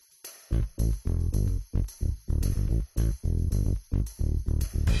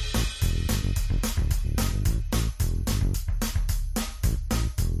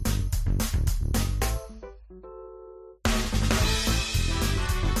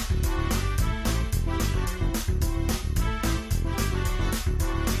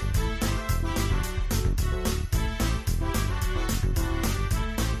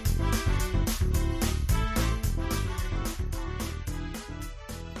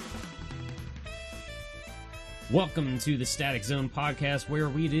Welcome to the Static Zone podcast, where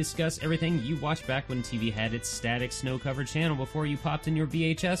we discuss everything you watched back when TV had its static snow-covered channel before you popped in your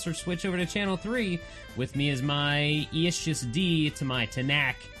VHS or switch over to Channel 3. With me is my Ischus D to my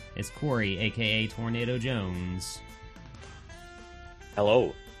Tanak is Corey, aka Tornado Jones.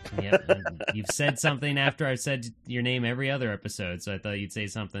 Hello. Yep, you've said something after I've said your name every other episode, so I thought you'd say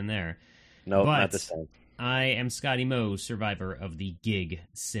something there. No, not this time. I am Scotty Moe, survivor of the Gig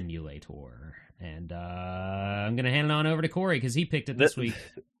Simulator. And I'm going to hand it on over to Corey because he picked it this week.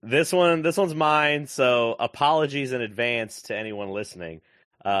 This one's mine, so apologies in advance to anyone listening.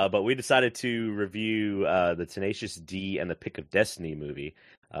 But we decided to review the Tenacious D and the Pick of Destiny movie.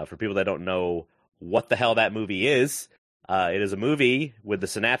 For people that don't know what the hell that movie is, it is a movie with the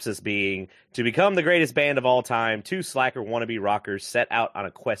synopsis being, to become the greatest band of all time, two slacker wannabe rockers set out on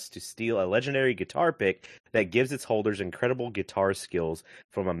a quest to steal a legendary guitar pick that gives its holders incredible guitar skills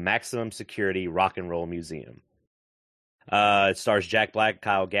from a maximum security rock and roll museum. It stars Jack Black,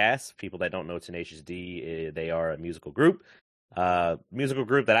 Kyle Gass. People that don't know Tenacious D, they are a musical group. Musical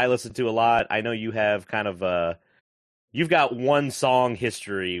group that I listen to a lot. I know you have kind of you've got one song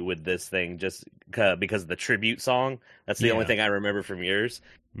history with this thing just because of the tribute song. That's the only thing I remember from yours.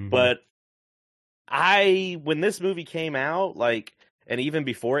 Mm-hmm. But when this movie came out, and even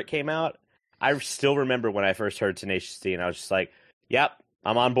before it came out, I still remember when I first heard Tenacious D, and I was just like, yep,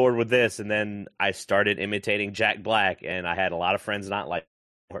 I'm on board with this. And then I started imitating Jack Black, and I had a lot of friends not like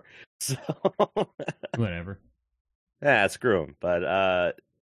her. So whatever. Yeah, screw him. But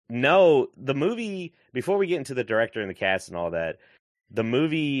no, the movie, before we get into the director and the cast and all that, the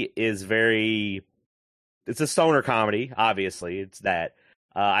movie is it's a stoner comedy, obviously. It's that.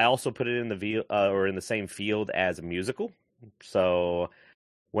 I also put it in the same field as a musical. So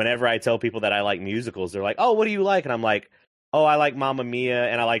whenever I tell people that I like musicals, they're like, "Oh, what do you like?" And I'm like, "Oh, I like Mamma Mia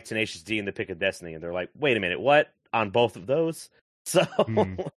and I like Tenacious D and The Pick of Destiny." And they're like, "Wait a minute, what? On both of those?" So,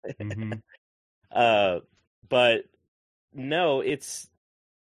 mm-hmm. But no, it's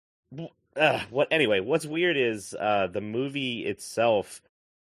what's weird is the movie itself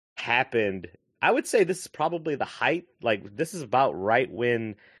happened. I would say this is probably the height. This is about right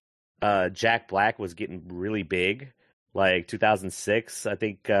when Jack Black was getting really big, 2006, I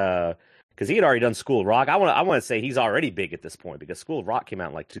think, because he had already done School of Rock. I want to say he's already big at this point because School of Rock came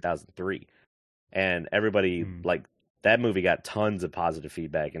out in 2003, and everybody that movie got tons of positive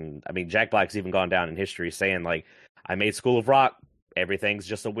feedback. And I mean, Jack Black's even gone down in history saying I made School of Rock. Everything's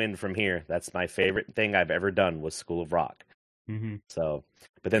just a win from here. That's my favorite thing I've ever done was School of Rock. Mm-hmm. So,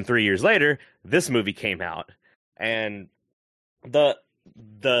 but then 3 years later, this movie came out, and the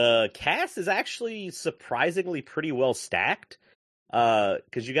cast is actually surprisingly pretty well stacked.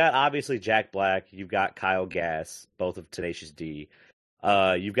 Because you got obviously Jack Black, you've got Kyle Gass, both of Tenacious D.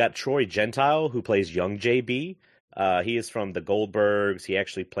 You've got Troy Gentile, who plays young JB. He is from the Goldbergs. He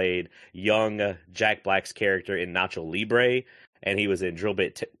actually played young Jack Black's character in Nacho Libre, and he was in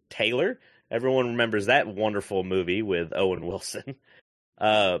Drillbit Taylor. Everyone remembers that wonderful movie with Owen Wilson.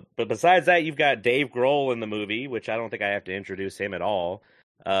 But besides that, you've got Dave Grohl in the movie, which I don't think I have to introduce him at all.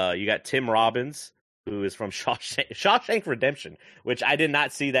 You got Tim Robbins, who is from Shawshank Redemption, which I did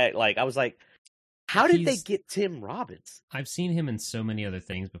not see that. I was like, how did they get Tim Robbins? I've seen him in so many other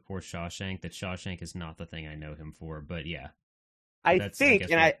things before Shawshank that Shawshank is not the thing I know him for. But yeah, I guess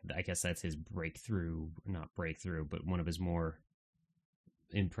that's his not breakthrough, but one of his more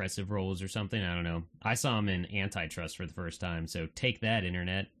impressive roles or something. I don't know. I saw him in Antitrust for the first time, so take that,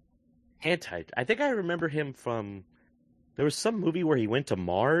 internet. I think I remember him from, there was some movie where he went to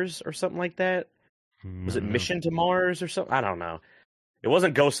Mars or something like that. Was it Mission to Mars or something? I don't know. It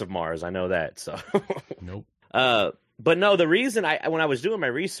wasn't Ghosts of Mars, I know that. So nope. But no, the reason when I was doing my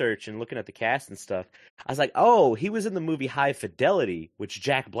research and looking at the cast and stuff, I was like, oh, he was in the movie High Fidelity, which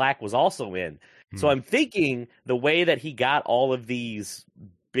Jack Black was also in. So I'm thinking the way that he got all of these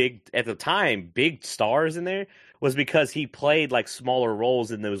big stars in there was because he played smaller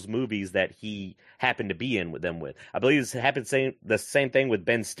roles in those movies that he happened to be in with them with. I believe this happened the same thing with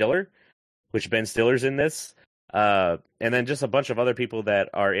Ben Stiller, which Ben Stiller's in this. And then just a bunch of other people that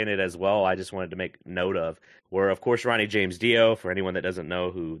are in it as well. I just wanted to make note of where, of course, Ronnie James Dio, for anyone that doesn't know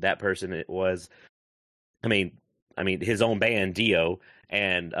who that person was. I mean, his own band Dio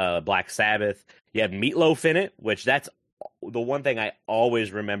and Black Sabbath. You have Meatloaf in it, which that's the one thing I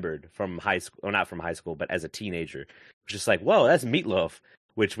always remembered from high school, or not from high school, but as a teenager. Just whoa, that's Meatloaf,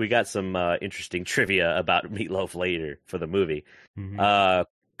 which we got some interesting trivia about Meatloaf later for the movie. Mm-hmm.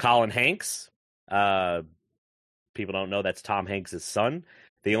 Colin Hanks. People don't know that's Tom Hanks' son.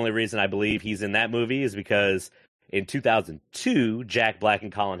 The only reason I believe he's in that movie is because in 2002, Jack Black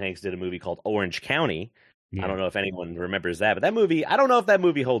and Colin Hanks did a movie called Orange County, I Yeah. don't know if anyone remembers that, but that movie, I don't know if that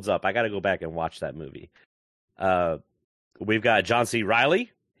movie holds up. I got to go back and watch that movie. Uh, we've got John C.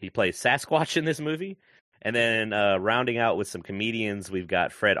 Riley. He plays Sasquatch in this movie. And then rounding out with some comedians, we've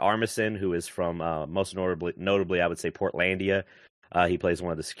got Fred Armisen, who is from most notably, I would say, Portlandia. He plays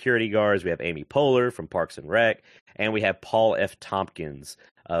one of the security guards. We have Amy Poehler from Parks and Rec. And we have Paul F. Tompkins,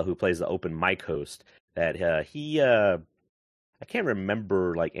 who plays the open mic host. That I can't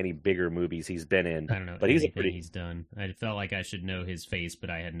remember like any bigger movies he's been in. I don't know but anything he's done. I felt like I should know his face,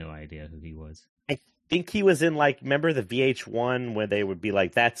 but I had no idea who he was. I think he was in like, remember the VH1 where they would be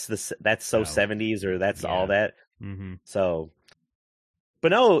like, that's so 70s or that's all that. Mm-hmm. So, but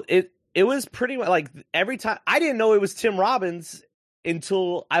no, it was pretty much like every time I didn't know it was Tim Robbins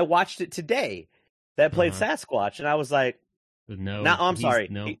until I watched it today that played Sasquatch, and I was like, no, I'm sorry,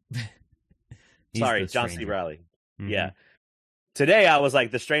 no, sorry, John C. Riley. Mm-hmm. Yeah. Today I was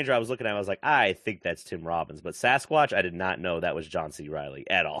like, the stranger I was looking at, I was like, I think that's Tim Robbins, but Sasquatch, I did not know that was John C. Riley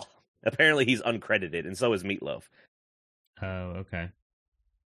at all. Apparently he's uncredited, and so is Meatloaf. Oh, okay.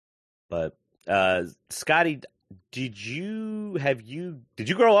 But Scotty, did you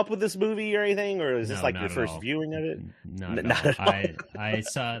grow up with this movie or anything, or is this like your first viewing of it? Not at all. I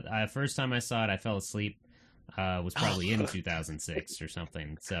saw first time I saw it, I fell asleep. Was probably in 2006 or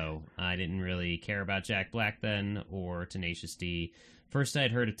something. So I didn't really care about Jack Black then or Tenacious D. First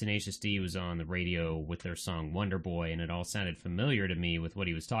I'd heard of Tenacious D was on the radio with their song Wonder Boy, and it all sounded familiar to me with what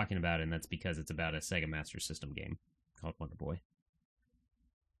he was talking about, and that's because it's about a Sega Master System game called Wonder Boy.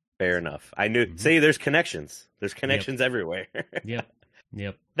 Fair enough. I knew. See, there's connections. There's connections everywhere. Yep.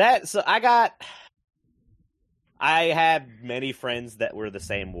 I had many friends that were the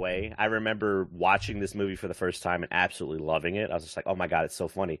same way. I remember watching this movie for the first time and absolutely loving it. I was just like, oh my God, it's so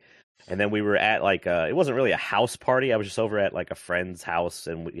funny. And then we were at like, it wasn't really a house party. I was just over at like a friend's house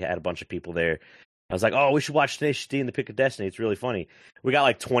and we had a bunch of people there. I was like, oh, we should watch Tenacious D and the Pick of Destiny. It's really funny. We got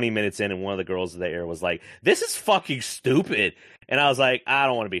like 20 minutes in and one of the girls there was like, this is fucking stupid. And I was like, I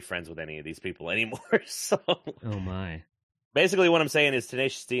don't want to be friends with any of these people anymore. So, oh my. Basically, what I'm saying is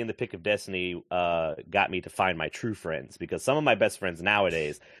Tenacious D and the Pick of Destiny got me to find my true friends, because some of my best friends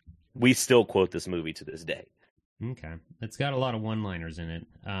nowadays, we still quote this movie to this day. Okay. It's got a lot of one-liners in it.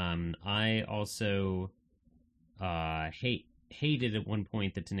 I also hated at one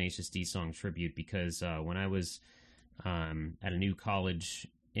point the Tenacious D song Tribute, because when I was at a new college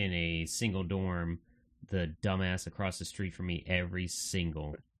in a single dorm, the dumbass across the street from me every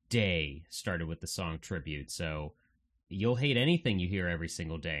single day started with the song Tribute. So you'll hate anything you hear every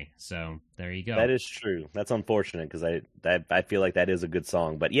single day. So there you go. That is true. That's unfortunate, because I feel like that is a good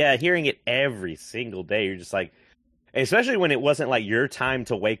song. But yeah, hearing it every single day, you're just like, especially when it wasn't like your time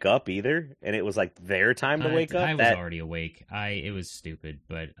to wake up either, and it was like their time to wake up. I was already awake. It was stupid,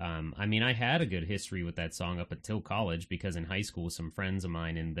 but I mean, I had a good history with that song up until college, because in high school, some friends of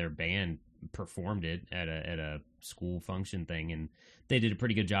mine in their band performed it at a school function thing, and they did a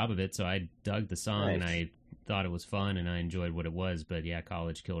pretty good job of it. So I dug the song, and I thought it was fun, and I enjoyed what it was. But yeah,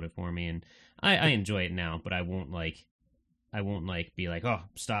 college killed it for me, and I enjoy it now. But I won't be like, oh,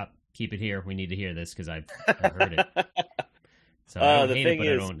 stop, keep it here. We need to hear this, because I've heard it. So I don't hate it, but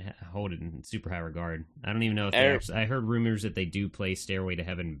I don't hold it in super high regard. I don't even know if I heard rumors that they do play Stairway to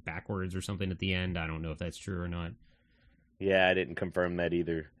Heaven backwards or something at the end. I don't know if that's true or not. Yeah, I didn't confirm that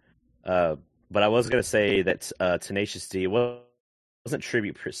either. But I was going to say that Tenacious D wasn't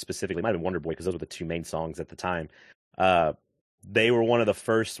Tribute specifically. It might have been Wonder Boy, because those were the two main songs at the time. They were one of the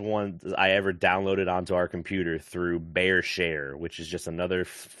first ones I ever downloaded onto our computer through BearShare, which is just another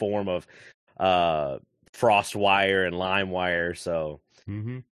form of FrostWire and LimeWire. So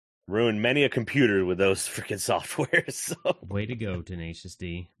ruined many a computer with those freaking softwares. So. Way to go, Tenacious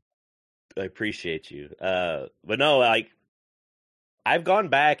D. I appreciate you. But no, like, I've gone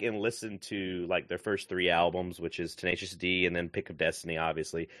back and listened to like their first three albums, which is Tenacious D and then Pick of Destiny,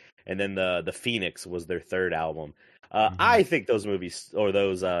 obviously, and then the Phoenix was their third album. I think those movies or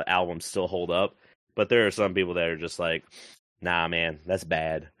those albums still hold up, but there are some people that are just like, nah, man, that's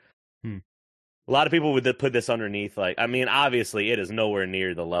bad. A lot of people would put this underneath, like, I mean, obviously it is nowhere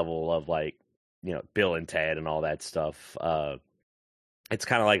near the level of like, you know, Bill and Ted and all that stuff. It's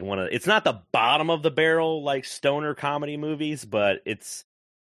kind of like it's not the bottom of the barrel like stoner comedy movies, but it's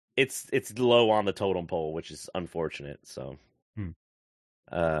low on the totem pole, which is unfortunate. So,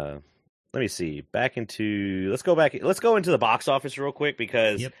 let me see. Let's go into the box office real quick,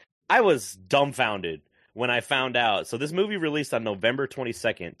 because I was dumbfounded when I found out. So this movie released on November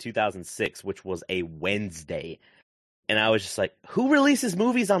 22nd, 2006, which was a Wednesday. And I was just like, who releases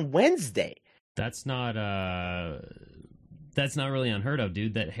movies on Wednesday? That's not really unheard of,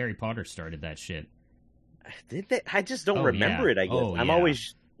 dude. That Harry Potter started that shit. Did they? I just don't Oh remember yeah. it. I guess Oh I'm yeah.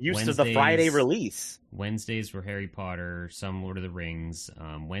 always used to the Friday release. Wednesdays were Harry Potter, some Lord of the Rings.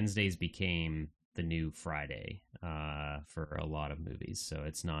 Wednesdays became the new Friday for a lot of movies, so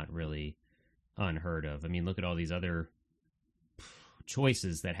it's not really unheard of. I mean, look at all these other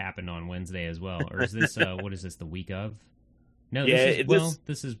choices that happened on Wednesday as well. Or is this what is this, the week of? No, Yeah,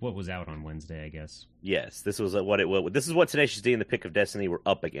 this is what was out on Wednesday, I guess. yes, this was what it was. This is what Tenacious D and the Pick of Destiny were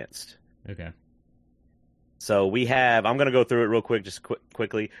up against. Okay. So we have. I'm going to go through it real quick, just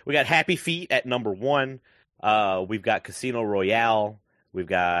quickly. We got Happy Feet at number 1. We've got Casino Royale. We've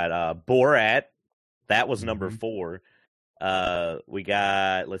got Borat. That was number 4. We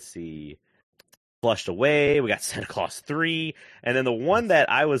got, let's see, Flushed Away. We got Santa Claus 3. And then the one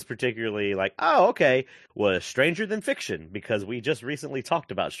that I was particularly like, oh, okay, was Stranger Than Fiction, because we just recently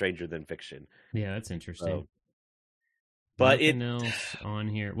talked about Stranger Than Fiction. Yeah, that's interesting. So, but nothing else on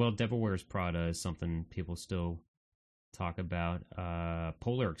here. Well, Devil Wears Prada is something people still talk about.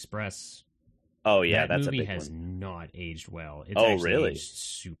 Polar Express. Oh yeah, that that's movie a big has one. not aged well. It's actually really? aged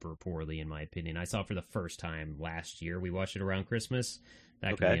super poorly, in my opinion. I saw it for the first time last year. We watched it around Christmas.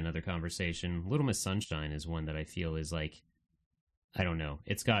 That could be another conversation. Little Miss Sunshine is one that I feel is like, I don't know.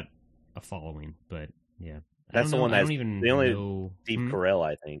 It's got a following, but yeah. That's the one that's the only know. Steve Carell,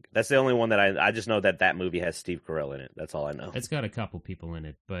 I think. That's the only one that I just know that movie has Steve Carell in it. That's all I know. It's got a couple people in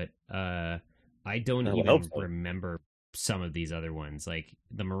it, but I don't even remember some of these other ones. Like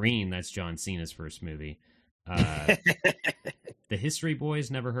The Marine, that's John Cena's first movie. The History Boys,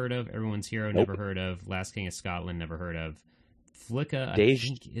 never heard of. Everyone's Hero, never heard of. Last King of Scotland, never heard of. Flicka, I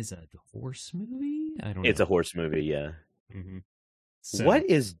think, is a horse movie? I don't know. It's a horse movie, yeah. Mm-hmm. So, what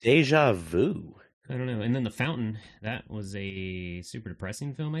is Deja Vu? I don't know. And then The Fountain, that was a super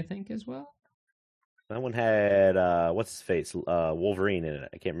depressing film, I think, as well. That one had, what's his face? Wolverine in it.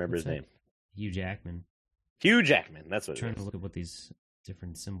 I can't remember his name. Hugh Jackman. Hugh Jackman, that's what it is. I'm trying to look at what these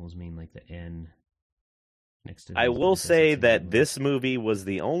different symbols mean, like the N next to. I will say that this movie was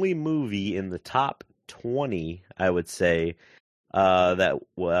the only movie in the top 20, I would say, that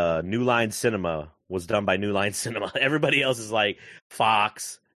New Line Cinema was done by New Line Cinema. Everybody else is like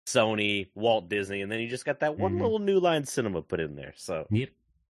Fox, Sony, Walt Disney, and then you just got that one little New Line Cinema put in there. So, yep.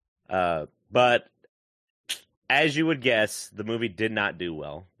 But as you would guess, the movie did not do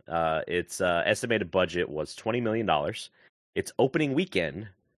well. Its estimated budget was $20 million. Its opening weekend,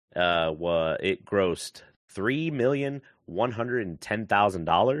 it grossed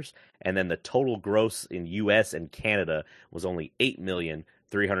 $3,110,000, and then the total gross in U.S. and Canada was only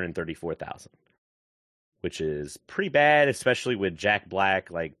 $8,334,000, which is pretty bad, especially with Jack Black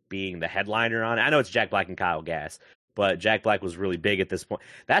like being the headliner on it. I know it's Jack Black and Kyle Gass, but Jack Black was really big at this point.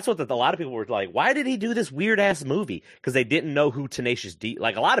 That's what a lot of people were like, why did he do this weird-ass movie? Because they didn't know who Tenacious D...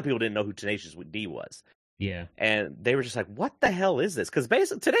 Like, a lot of people didn't know who Tenacious D was. Yeah. And they were just like, what the hell is this? Because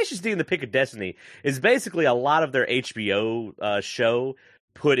basically, Tenacious D and the Pick of Destiny is basically a lot of their HBO show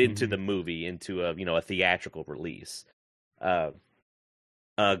put into the movie, into a theatrical release.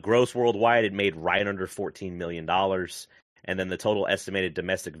 Gross worldwide, it made right under $14 million. And then the total estimated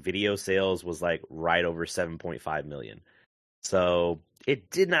domestic video sales was like right over 7.5 million. So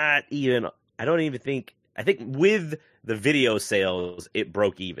it did not even, I think with the video sales, it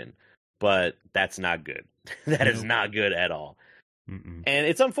broke even. But that's not good. That is not good at all. Mm-mm. And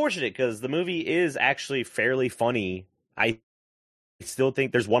it's unfortunate because the movie is actually fairly funny. I still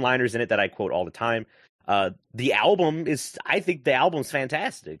think there's one-liners in it that I quote all the time. I think the album's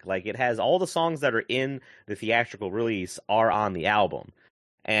fantastic. Like, it has all the songs that are in the theatrical release are on the album.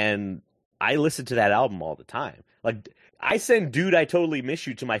 And I listen to that album all the time. Like, I send Dude, I Totally Miss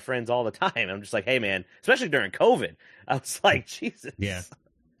You to my friends all the time. I'm just like, hey man, especially during COVID. I was like, Jesus. Yeah.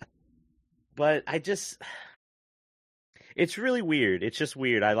 But it's really weird. It's just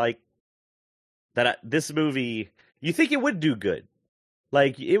weird. I like that this movie, you think it would do good.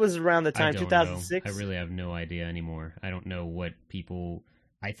 Like, it was around the time, 2006. I really have no idea anymore. I don't know what people...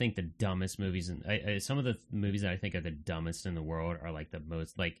 I think the dumbest movies... some of the movies that I think are the dumbest in the world are like the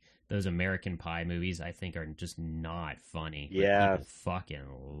most... Like, those American Pie movies, I think, are just not funny. Yeah. People fucking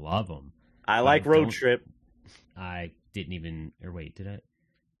love them. I like Road Trip. I didn't even... Or wait, did I...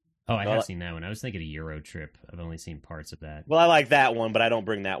 Oh, I have seen that one. I was thinking of Euro Trip. I've only seen parts of that. Well, I like that one, but I don't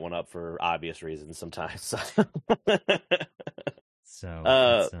bring that one up for obvious reasons sometimes.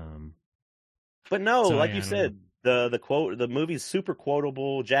 So, but no, like you said, the quote, the movie's super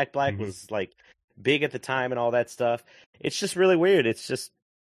quotable. Jack Black was like big at the time and all that stuff. It's just really weird. It's just,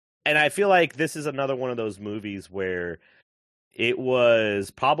 and I feel like this is another one of those movies where it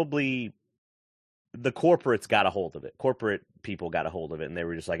was probably the corporates got a hold of it. Corporate people got a hold of it, and they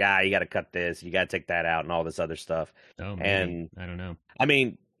were just like, you got to cut this, you got to take that out, and all this other stuff. Oh, maybe. And I don't know. I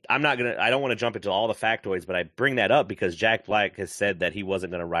mean, I don't want to jump into all the factoids, but I bring that up because Jack Black has said that he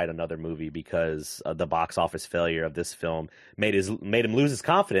wasn't going to write another movie because the box office failure of this film made him lose his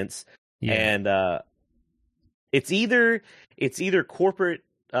confidence. Yeah. And it's either corporate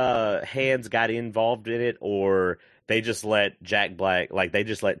hands got involved in it, or they just let Jack Black, like they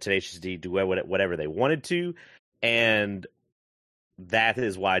just let Tenacious D do whatever they wanted to, and that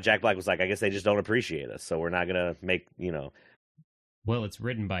is why Jack Black was like, I guess they just don't appreciate us, so we're not gonna make, Well, it's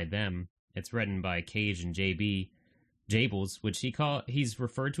written by them. It's written by Cage and Jables, which he's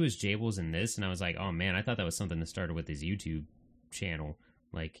referred to as Jables in this, and I was like, oh man, I thought that was something that started with his YouTube channel.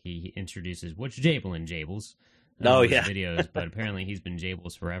 Like he introduces what's Jable and Jables. Videos, but apparently he's been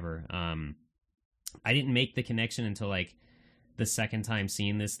Jables forever. I didn't make the connection until like the second time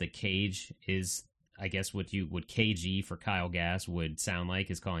seeing this. That Cage is, I guess, what KG for Kyle Gass would sound like,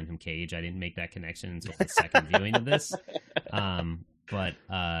 is calling him Cage. I didn't make that connection until the second viewing of this. But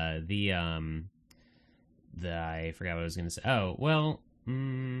I forgot what I was going to say. Oh, well,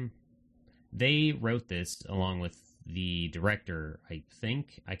 they wrote this along with the director, I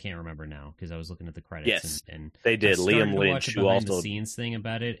think. I can't remember now because I was looking at the credits. Yes, and they did. Liam Lynch, who also the scenes thing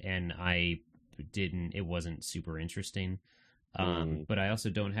about it, and it wasn't super interesting. But I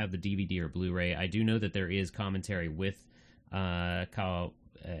also don't have the DVD or Blu-ray. I do know that there is commentary with Kyle,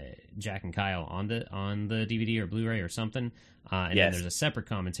 Jack and Kyle on the DVD or Blu-ray or something. And then there's a separate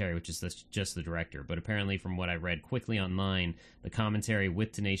commentary, which is just the director. But apparently, from what I read quickly online, the commentary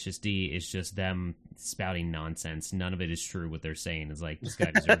with Tenacious D is just them spouting nonsense. None of it is true. What they're saying is like, this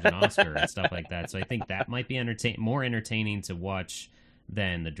guy deserves an Oscar and stuff like that. So I think that might be more entertaining to watch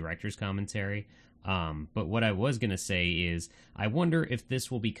than the director's commentary. But what I was going to say is, I wonder if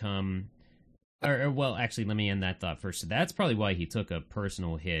this will become... well, actually, let me end that thought first. So that's probably why he took a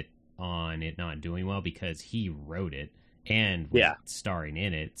personal hit on it not doing well, because he wrote it and was starring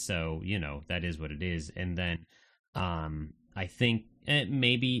in it. So, that is what it is. And then I think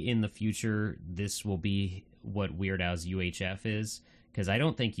maybe in the future, this will be what Weird Al's UHF is, because I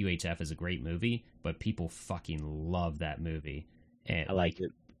don't think UHF is a great movie, but people fucking love that movie. And I like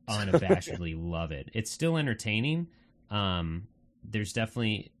it. Unabashedly love it. It's still entertaining. There's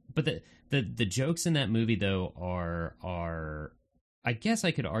definitely... But the jokes in that movie, though, are I guess I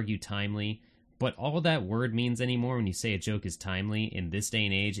could argue timely, but all that word means anymore when you say a joke is timely in this day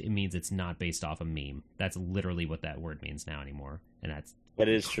and age, it means it's not based off a meme. That's literally what that word means now anymore, and that's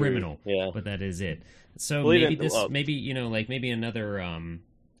criminal. True. Yeah, but that is it. So maybe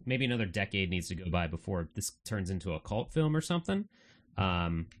another decade needs to go by before this turns into a cult film or something.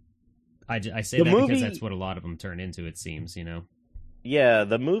 I say that because that's what a lot of them turn into, it seems, Yeah,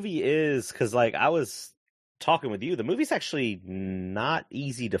 the movie is, because like I was talking with you, the movie's actually not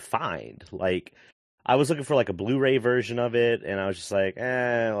easy to find. Like, I was looking for like a Blu-ray version of it, and I was just like,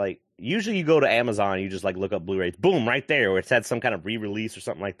 like usually you go to Amazon, you just like look up Blu-rays, boom, right there, or it's had some kind of re-release or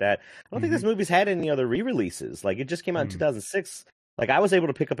something like that. I don't think this movie's had any other re-releases. Like, it just came out in 2006. Like, I was able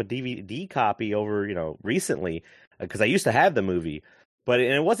to pick up a DVD copy over, recently, because I used to have the movie, but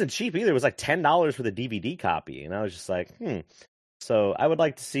it wasn't cheap either. It was like $10 for the DVD copy, and I was just like, So I would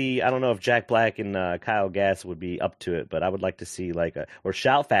like to see, I don't know if Jack Black and Kyle Gass would be up to it, but I would like to see or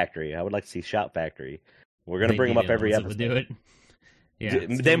Shout Factory. I would like to see Shout Factory. We're going to bring them up every episode. Do it. Yeah,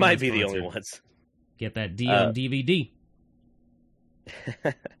 they might be the only ones. Get that D on DVD.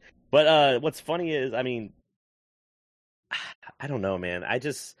 But what's funny is, I mean, I don't know, man.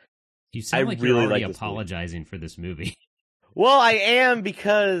 You sound like you're already apologizing for this movie. Well, I am,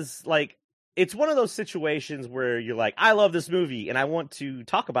 because like, it's one of those situations where you're like, I love this movie and I want to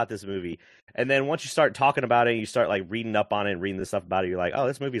talk about this movie. And then once you start talking about it, you start like reading up on it and reading the stuff about it, you're like, oh,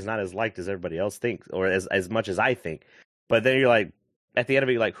 this movie's not as liked as everybody else thinks, or as much as I think. But then you're like, at the end of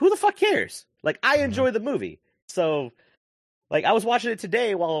it, you're like, who the fuck cares? Like, I enjoy the movie. So like, I was watching it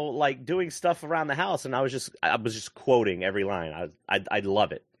today while like doing stuff around the house, and I was just quoting every line. I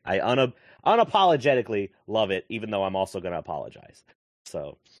love it. I unapologetically love it, even though I'm also going to apologize.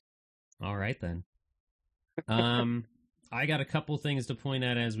 So. All right, then. I got a couple things to point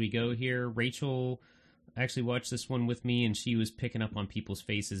out as we go here. Rachel actually watched this one with me, and she was picking up on people's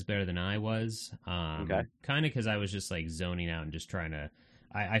faces better than I was. Okay. Kind of because I was just like zoning out and just trying to...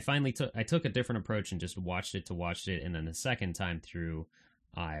 I finally took a different approach and just watched it, and then the second time through,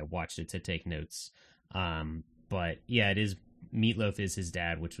 I watched it to take notes. But yeah, it is... Meatloaf is his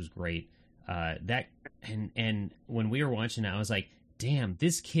dad, which was great. And when we were watching it, I was like, damn,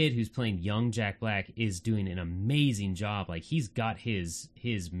 this kid who's playing young Jack Black is doing an amazing job. Like, he's got his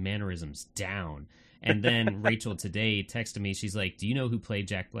mannerisms down. And then Rachel today texted me. She's like, do you know who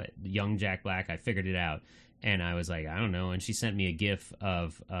played young Jack Black? I figured it out. And I was like, I don't know. And she sent me a gif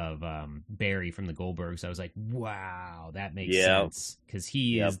of Barry from the Goldbergs. I was like, wow, that makes sense. Because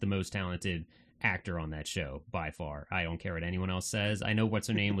he is the most talented actor on that show by far. I don't care what anyone else says. I know what's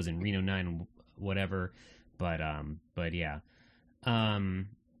her name was in Reno 9 whatever. But yeah. When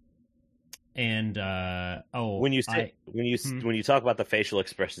you talk about the facial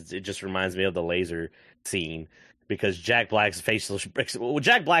expressions, it just reminds me of the laser scene, because Jack Black's facial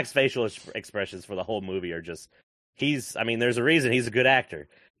expressions for the whole movie are just there's a reason he's a good actor.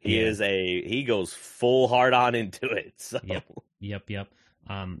 He goes full hard on into it. So. Yep.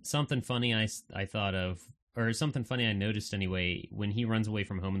 Something funny I thought of, or something funny I noticed anyway, when he runs away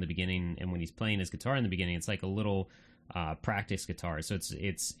from home in the beginning and when he's playing his guitar in the beginning, it's like a little practice guitar, so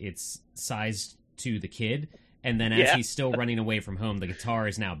it's sized to the kid, and then as he's still running away from home, the guitar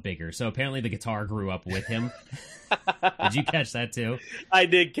is now bigger, so apparently the guitar grew up with him. Did you catch that too? I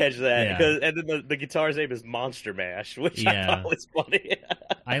did catch that, and then the guitar's name is Monster Mash, which I thought was funny.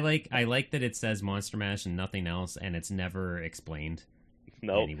 I like that it says Monster Mash and nothing else, and it's never explained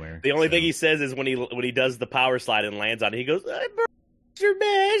anywhere. The only thing he says is when he does the power slide and lands on it, he goes, Monster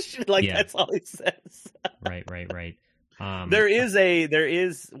Mash, that's all he says. Right. There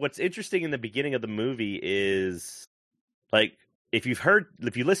is what's interesting in the beginning of the movie is, like, if you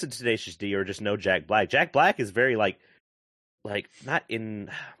listen to Tenacious D or just know Jack Black is very not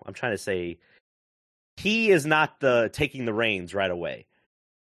in, I'm trying to say, he is not the taking the reins right away.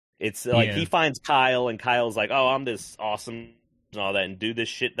 It's like he finds Kyle, and Kyle's like, oh, I'm this awesome and all that, and do this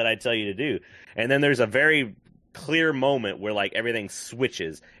shit that I tell you to do. And then there's a very clear moment where like everything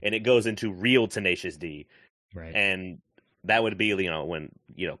switches and it goes into real Tenacious D. Right. And that would be, when,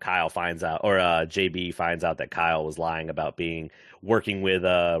 Kyle finds out, or JB finds out that Kyle was lying about working with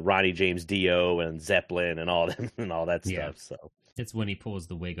Ronnie James Dio and Zeppelin and all that and all that stuff. So it's when he pulls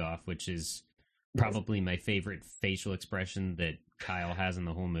the wig off, which is probably my favorite facial expression that Kyle has in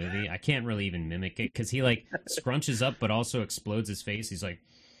the whole movie. I can't really even mimic it because he like scrunches up but also explodes his face. He's like,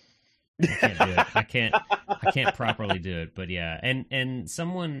 I can't do it. I can't properly do it. But yeah, and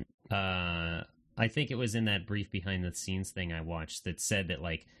someone I think it was in that brief behind the scenes thing I watched that said that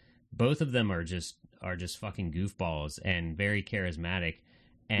like both of them are just fucking goofballs and very charismatic.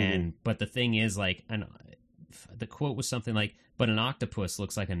 And but the thing is, like, the quote was something like, "But an octopus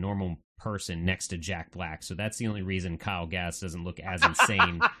looks like a normal person next to Jack Black." So that's the only reason Kyle Gass doesn't look as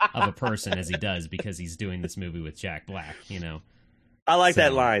insane of a person as he does, because he's doing this movie with Jack Black. I like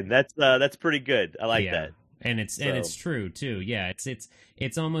that line. That's pretty good. I like that. And it's true too. Yeah,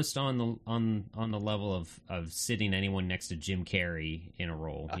 it's almost on the level of sitting anyone next to Jim Carrey in a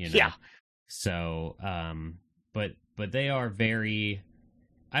role, Yeah. So, but they are very.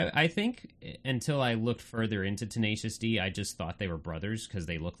 I think until I looked further into Tenacious D, I just thought they were brothers because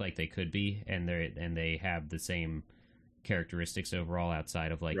they look like they could be, and they have the same characteristics overall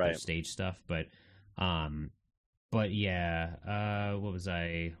outside of like their stage stuff. But yeah, what was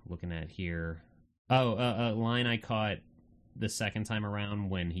I looking at here? Oh, a line I caught the second time around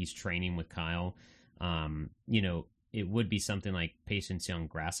when he's training with Kyle. It would be something like Patience Young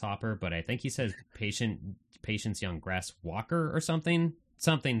Grasshopper, but I think he says Patience Young Grass Walker or something.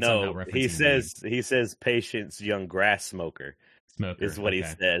 No, he says Patience Young Grass Smoker. Is what he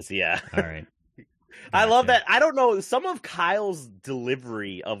says. Yeah. All right. Gotcha. I love that. I don't know. Some of Kyle's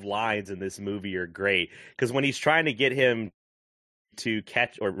delivery of lines in this movie are great, because when he's trying to get him to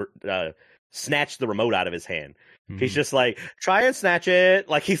catch or snatch the remote out of his hand, he's just like, try and snatch it.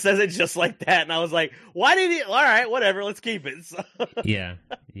 Like, he says it just like that. And I was like, why did he? All right, whatever. Let's keep it. So. Yeah.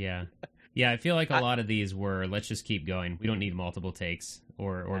 I feel like a lot of these were, let's just keep going. We don't need multiple takes.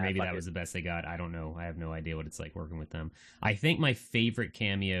 Or maybe that was the best they got. I don't know. I have no idea what it's like working with them. I think my favorite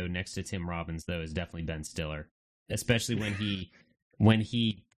cameo next to Tim Robbins, though, is definitely Ben Stiller. Especially when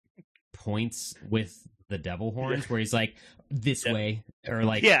he points with the devil horns, where he's like, this way, or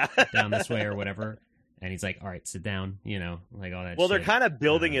like down this way or whatever. And he's like, all right, sit down, like all that Well, shit. They're kind of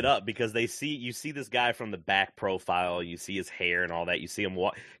building it up, because you see this guy from the back profile, you see his hair and all that, you see him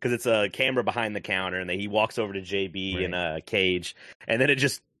walk, because it's a camera behind the counter, and then he walks over to JB in a cage, and then it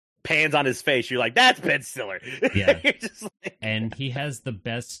just pans on his face. You're like, that's Ben Stiller. Yeah. And he has the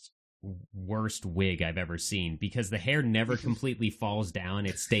worst wig I've ever seen, because the hair never completely falls down.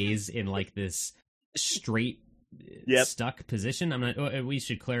 It stays in like this straight stuck position. We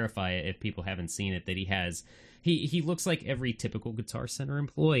should clarify it if people haven't seen it, that he has he looks like every typical Guitar Center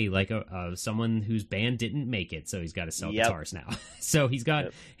employee, like someone whose band didn't make it, so he's got to sell guitars now. So he's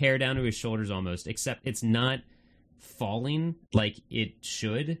got hair down to his shoulders almost, except it's not falling like it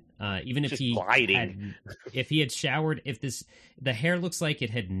should. Even if he gliding. If he had showered, the hair looks like it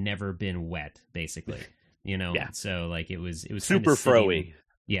had never been wet, basically. You know, so like it was super froey.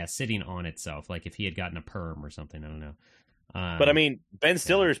 Yeah, sitting on itself, like if he had gotten a perm or something. I don't know. But I mean, Ben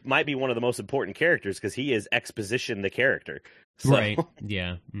Stiller might be one of the most important characters because he is exposition the character. So, right.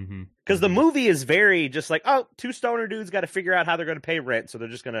 Yeah. Because the movie is very just like, oh, two stoner dudes got to figure out how they're going to pay rent, so they're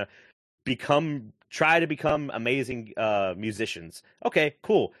just going to try to become amazing musicians. Okay,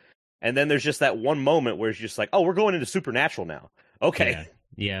 cool. And then there's just that one moment where it's just like, oh, we're going into supernatural now. Okay.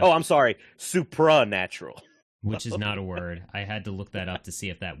 Yeah. Oh, I'm sorry, supranatural. Which is not a word. I had to look that up to see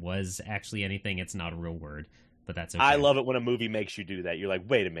if that was actually anything. It's not a real word. But that's okay. I love it when a movie makes you do that. You're like,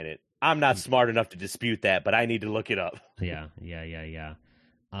 wait a minute, I'm not smart enough to dispute that, but I need to look it up. Yeah.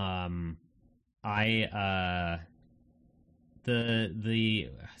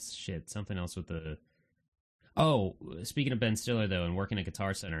 Something else with the. Oh, speaking of Ben Stiller though, and working at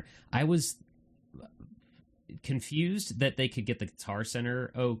Guitar Center, I was confused that they could get the Guitar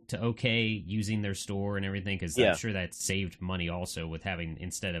Center to okay using their store and everything, because I'm sure that saved money also with having,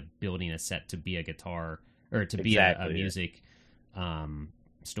 instead of building a set to be a guitar or to be a music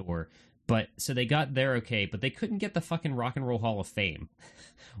store. But so they got their okay, but they couldn't get the fucking Rock and Roll Hall of Fame,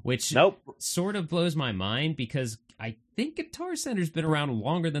 which sort of blows my mind, because I think Guitar Center's been around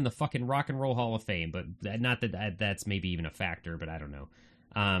longer than the fucking Rock and Roll Hall of Fame, but not that that's maybe even a factor, but I don't know.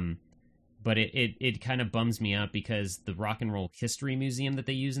 But it kind of bums me out, because the Rock and Roll History Museum that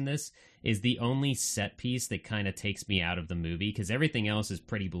they use in this is the only set piece that kind of takes me out of the movie, because everything else is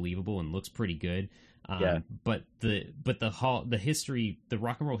pretty believable and looks pretty good. But the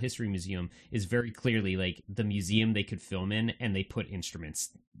Rock and Roll History Museum is very clearly like the museum they could film in, and they put instruments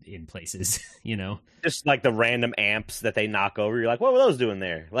in places, you know, just like the random amps that they knock over. You're like, what were those doing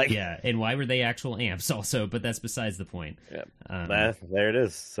there? Like, and why were they actual amps also? But that's besides the point. There it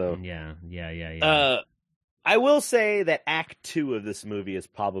is. So I will say that Act 2 of this movie is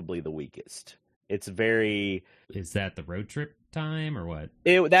probably the weakest. It's very. Is that the road trip time or what?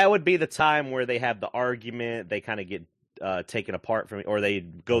 That would be the time where they have the argument. They kind of get taken apart from, or they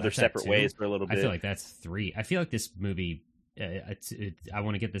go their separate ways for a little bit. I feel like that's 3. I feel like this movie. I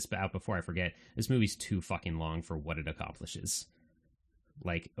want to get this out before I forget. This movie's too fucking long for what it accomplishes.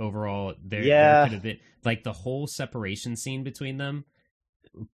 Like overall, there could have been like the whole separation scene between them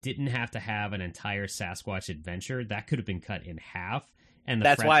didn't have to have an entire Sasquatch adventure. That could have been cut in half. And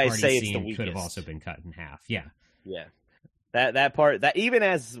that's why I say it's the weakest. Could have also been cut in half. Yeah. That part, that even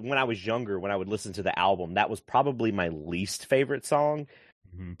as when I was younger, when I would listen to the album, that was probably my least favorite song.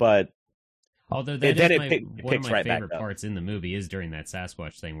 But although that is one of my favorite parts in the movie is during that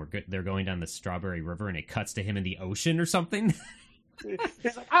Sasquatch thing where they're going down the Strawberry River and it cuts to him in the ocean or something.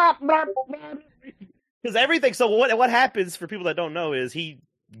 He's like, because everything. So what happens, for people that don't know, is he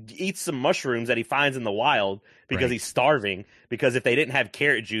eats some mushrooms that he finds in the wild because he's starving, because if they didn't have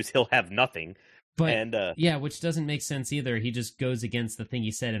carrot juice, he'll have nothing. But which doesn't make sense either. He just goes against the thing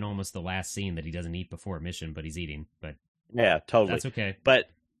he said in almost the last scene, that he doesn't eat before a mission, but he's eating. But yeah, totally, that's okay. But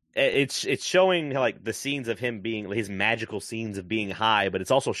it's showing like the scenes of him being, his magical scenes of being high, but it's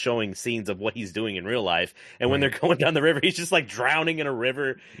also showing scenes of what he's doing in real life. And when they're going down the river, he's just like drowning in a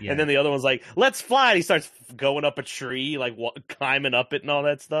river. And then the other one's like, let's fly. And he starts going up a tree, like climbing up it and all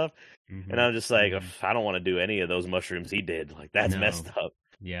that stuff. And I'm just like, I don't want to do any of those mushrooms he did. Like, that's messed up.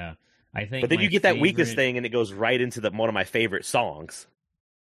 Yeah. I think, but then you get that weakest thing, and it goes right into one of my favorite songs.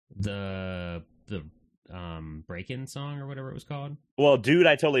 The break-in song or whatever it was called. Well, Dude,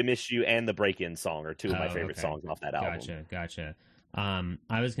 I Totally Miss You and the break-in song are two of my favorite songs off that album. Gotcha.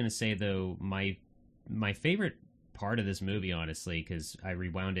 I was gonna say though, my favorite part of this movie, honestly, because I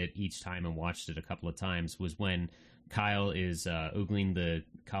rewound it each time and watched it a couple of times, was when Kyle is oogling the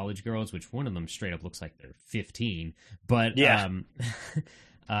college girls, which one of them straight up looks like they're 15. But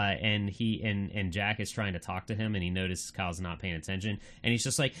and he and Jack is trying to talk to him, and he notices Kyle's not paying attention, and he's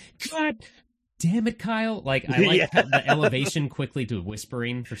just like, God damn it, Kyle. Like, I like the elevation quickly to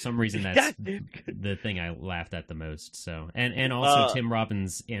whispering. For some reason, that's the thing I laughed at the most. So, and also Tim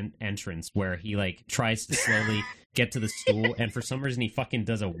Robbins' entrance, where he like tries to slowly get to the stool, and for some reason he fucking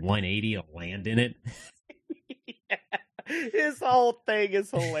does a 180 to land in it. His whole thing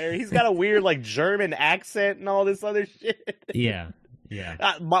is hilarious. He's got a weird like German accent and all this other shit. Yeah.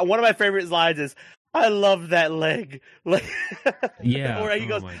 One of my favorite lines is, I love that leg. Like, Yeah. or he Oh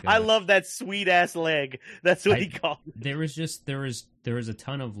goes, my I god. love that sweet ass leg. That's what he called it. There was a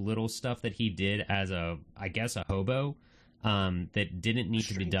ton of little stuff that he did as I guess a hobo, that didn't need to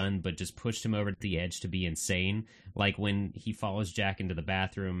be Strange. done, but just pushed him over the edge to be insane. Like when he follows Jack into the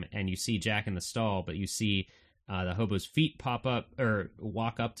bathroom, and you see Jack in the stall, but you see the hobo's feet pop up or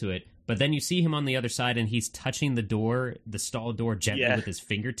walk up to it, but then you see him on the other side, and he's touching the stall door gently Yeah. with his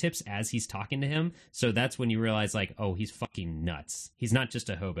fingertips as he's talking to him. So that's when you realize, like, oh, he's fucking nuts. He's not just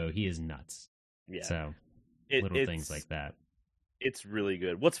a hobo; he is nuts. Yeah. So It, little it's, things like that. It's really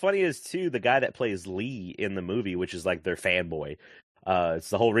good. What's funny is too the guy that plays Lee in the movie, which is like their fanboy. It's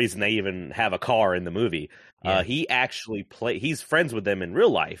the whole reason they even have a car in the movie. Yeah. He actually he's friends with them in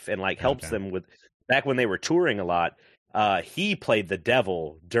real life and like helps Okay. them with back when they were touring a lot. He played the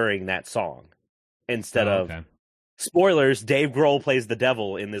devil during that song instead Oh, of okay. spoilers. Dave Grohl plays the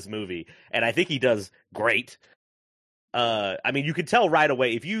devil in this movie, and I think he does great. I mean, you could tell right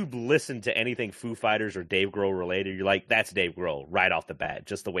away if you listen to anything Foo Fighters or Dave Grohl related, you're like, that's Dave Grohl right off the bat,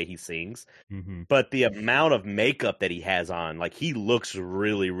 just the way he sings. Hmm. But the amount of makeup that he has on, like, he looks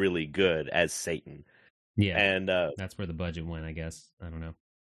really, really good as Satan. Yeah, And that's where the budget went, I guess. I don't know.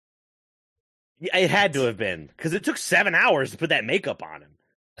 it had to have been because it took 7 hours to put that makeup on him.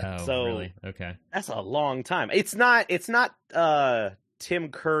 Oh, So- really? Okay. That's a long time. It's not Tim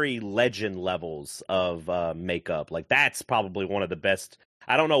Curry legend levels of makeup. Like that's probably one of the best.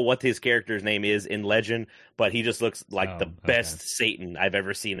 I don't know what his character's name is in Legend, but he just looks like the Oh, okay. best Satan I've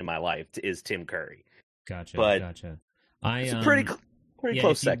ever seen in my life is Tim Curry. Gotcha. But- Gotcha. It's a pretty yeah,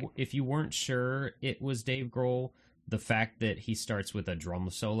 close if you, second. if you weren't sure it was Dave Grohl, the fact that he starts with a drum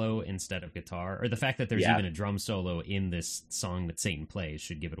solo instead of guitar, or the fact that there's Yeah. even a drum solo in this song that Satan plays,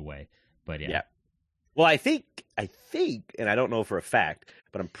 should give it away. But yeah. Yeah. Well, I think, and I don't know for a fact,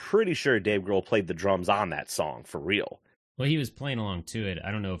 but I'm pretty sure Dave Grohl played the drums on that song for real. Well, he was playing along to it.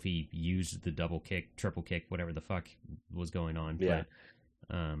 I don't know if he used the double kick, triple kick, whatever the fuck was going on. Yeah.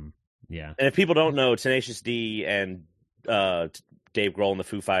 But, yeah. And if people don't know, Tenacious D and Dave Grohl and the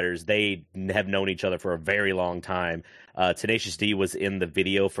Foo Fighters, they have known each other for a very long time. Tenacious D was in the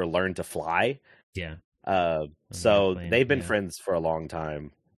video for Learn to Fly. Yeah. So playing- they've been yeah. friends for a long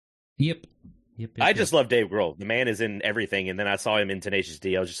time. Yep. Yep. I just love Dave Grohl. The man is in everything. And then I saw him in Tenacious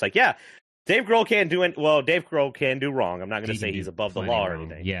D. I was just like, yeah, Dave Grohl can't do it. Well, Dave Grohl can do wrong. I'm not going to say he's above the law or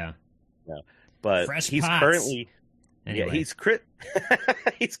anything. Yeah. But Fresh he's pots. currently... Anyway. Yeah,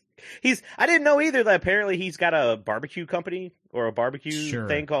 he's I didn't know either that apparently he's got a barbecue company or a barbecue Sure.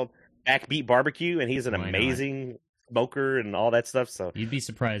 thing called Backbeat Barbecue, and he's an Why not? amazing smoker and all that stuff. So You'd be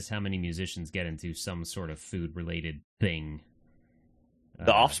surprised how many musicians get into some sort of food related thing.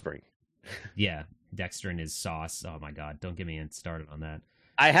 the Offspring. Yeah. Dexter and his sauce. Oh my god, don't get me started on that.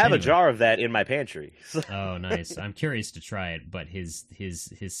 I have Anyway. a jar of that in my pantry. So- Oh, nice. I'm curious to try it, but his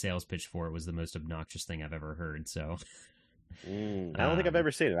sales pitch for it was the most obnoxious thing I've ever heard. So, I don't think I've Um,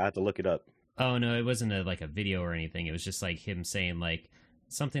 ever seen it. I have to look it up. oh no, it wasn't like a video or anything. It was just like him saying like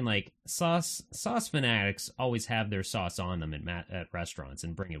something like sauce fanatics always have their sauce on them at restaurants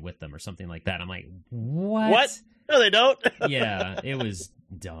and bring it with them or something like that. I'm like, what? No, they don't. Yeah, it was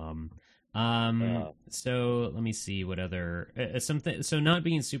dumb. Oh. So let me see what other something. So not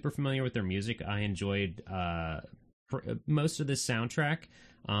being super familiar with their music, I enjoyed most of this soundtrack.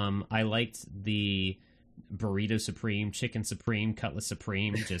 I liked the Burrito Supreme, Chicken Supreme, Cutlass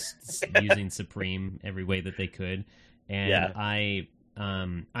Supreme, just using Supreme every way that they could. And Yeah.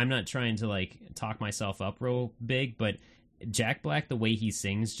 I'm not trying to like talk myself up real big, but Jack Black, the way he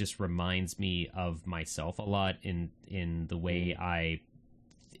sings, just reminds me of myself a lot in the way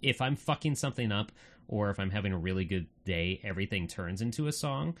if I'm fucking something up or if I'm having a really good day, everything turns into a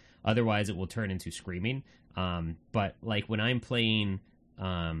song. Otherwise, it will turn into screaming. But like when I'm playing,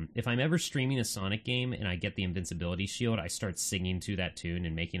 if I'm ever streaming a Sonic game and I get the invincibility shield, I start singing to that tune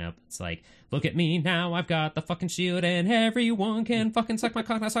and making up. It's like, look at me now, I've got the fucking shield and everyone can fucking suck my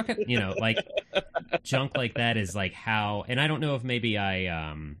cock, I suck it. You know, like junk like that is like how, and I don't know if maybe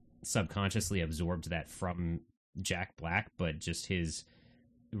I subconsciously absorbed that from Jack Black, but just his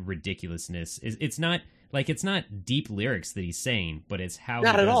ridiculousness is it's not deep lyrics that he's saying, but it's how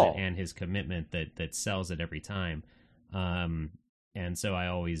Not he at does all. it and his commitment that sells it every time. And so I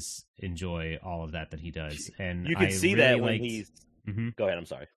always enjoy all of that he does. And You can I see really that when liked- he's. Mhm. Go ahead. I'm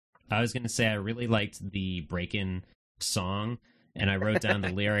sorry. I was going to say I really liked the break-in song, and I wrote down the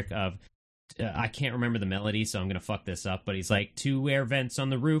lyric of I can't remember the melody, so I'm gonna fuck this up. But he's like, 2 air vents on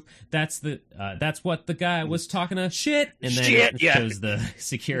the roof. That's what the guy was talking to. Shit, and then it shows the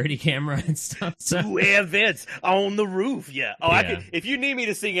security camera and stuff. So. 2 air vents on the roof. Yeah. Oh, Yeah. if you need me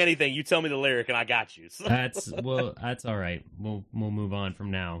to sing anything, you tell me the lyric and I got you. So. That's all right. We'll move on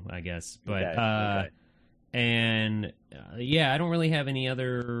from now, I guess. But Okay. and yeah, I don't really have any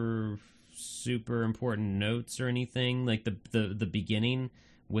other super important notes or anything. Like the beginning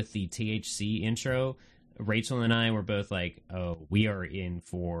with the THC intro, Rachel and I were both like, "Oh, we are in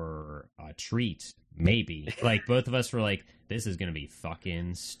for a treat." Maybe like both of us were like, "This is gonna be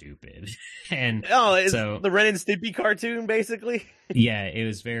fucking stupid." And it's so the Ren and Stimpy cartoon, basically. yeah, it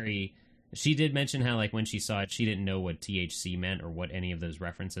was very. She did mention how, like, when she saw it, she didn't know what THC meant or what any of those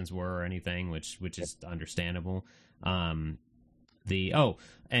references were or anything, which is understandable. And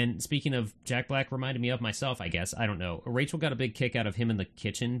speaking of, Jack Black reminded me of myself, I guess. I don't know. Rachel got a big kick out of him in the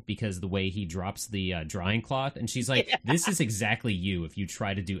kitchen because the way he drops the drying cloth, and she's like, "This is exactly you if you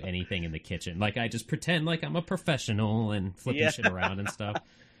try to do anything in the kitchen. Like, I just pretend like I'm a professional and flipping shit around and stuff."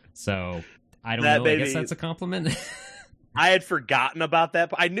 So I don't know. I guess that's a compliment. I had forgotten about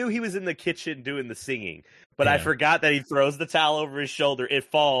that. I knew he was in the kitchen doing the singing, but I forgot that he throws the towel over his shoulder. It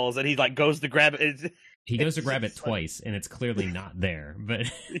falls, and he like goes to grab it. He goes to grab it twice, and it's clearly not there. But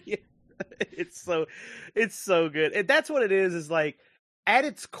it's so good, and that's what it is. Is like at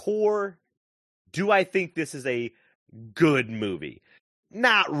its core, do I think this is a good movie?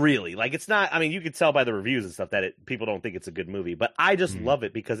 Not really. Like it's not. I mean, you can tell by the reviews and stuff that people don't think it's a good movie. But I just love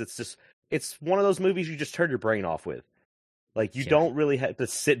it because it's one of those movies you just turn your brain off with. Like, you don't really have to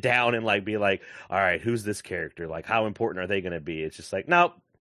sit down and, like, be like, all right, who's this character? Like, how important are they going to be? It's just like, nope.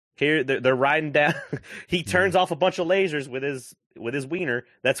 Here, they're riding down. He turns off a bunch of lasers with his wiener.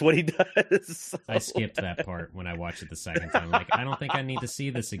 That's what he does. So. I skipped that part when I watched it the second time. Like, I don't think I need to see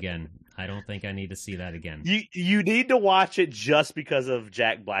this again. I don't think I need to see that again. You need to watch it just because of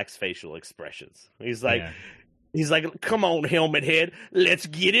Jack Black's facial expressions. He's like, come on, helmet head. Let's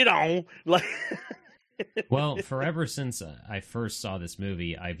get it on. Like... Well, forever since I first saw this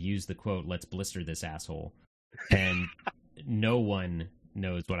movie, I've used the quote, "Let's blister this asshole," and no one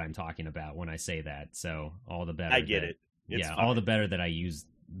knows what I'm talking about when I say that, so all the better. I get it. It's fine. All the better that I use,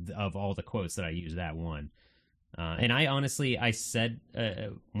 of all the quotes that I use, that one. And I honestly, I said,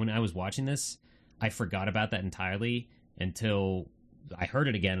 when I was watching this, I forgot about that entirely until I heard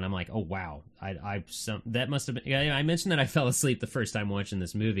it again, and I'm like, oh wow, that must have been. Yeah, I mentioned that I fell asleep the first time watching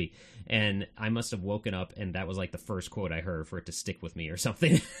this movie, and I must have woken up, and that was like the first quote I heard for it to stick with me or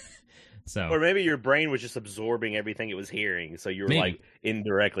something. So, or maybe your brain was just absorbing everything it was hearing, so you were like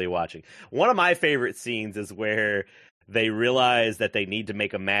indirectly watching. One of my favorite scenes is where they realize that they need to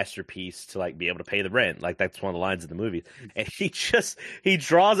make a masterpiece to like be able to pay the rent. Like that's one of the lines of the movie, and he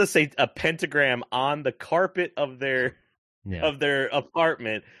draws us a pentagram on the carpet of their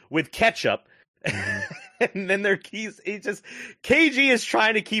apartment with ketchup. And then KG is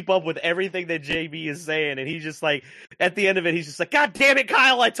trying to keep up with everything that JB is saying, and he's just like, at the end of it, he's just like, God damn it,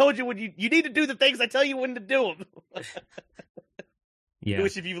 Kyle, I told you when you need to do the things I tell you when to do them. Yeah.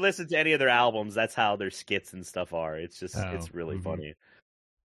 Which if you've listened to any of their albums, that's how their skits and stuff are. It's just it's really funny.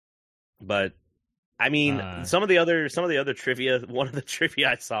 But I mean, some of the other trivia. One of the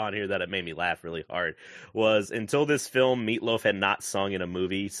trivia I saw in here that it made me laugh really hard was, until this film, Meatloaf had not sung in a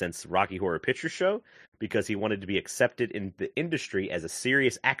movie since Rocky Horror Picture Show because he wanted to be accepted in the industry as a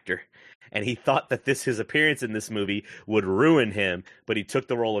serious actor, and he thought that his appearance in this movie would ruin him. But he took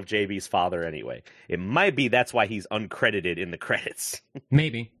the role of JB's father anyway. It might be that's why he's uncredited in the credits.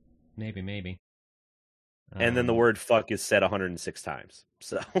 Maybe. And then the word "fuck" is said 106 times.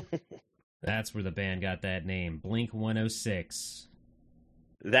 So. That's where the band got that name, Blink 106.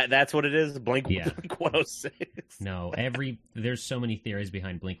 That's what it is, Blink 106. No, there's so many theories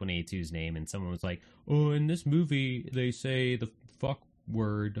behind Blink 182's name, and someone was like, "Oh, in this movie they say the fuck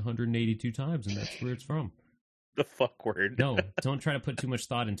word 182 times, and that's where it's from." The fuck word. No, don't try to put too much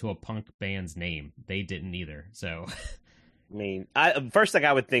thought into a punk band's name. They didn't either. So, I mean, first thing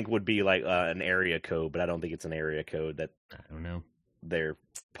I would think would be like an area code, but I don't think it's an area code that I don't know they're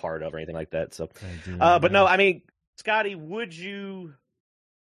part of or anything like that. So, but no, I mean, Scotty, would you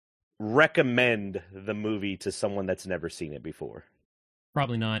recommend the movie to someone that's never seen it before?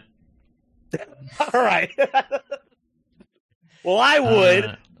 Probably not. All right. Well, I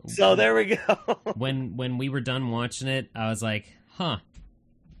would. So there we go. When we were done watching it, I was like, huh.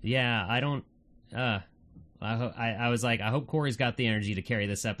 Yeah, I don't. I was like, I hope Corey's got the energy to carry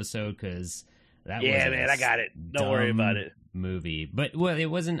this episode, because that was man, I got it. Don't worry about it. Movie, but it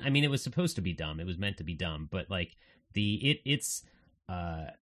wasn't. I mean, it was supposed to be dumb. It was meant to be dumb, but like it's.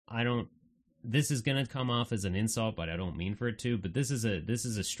 I don't. this is gonna come off as an insult, but I don't mean for it to. But this is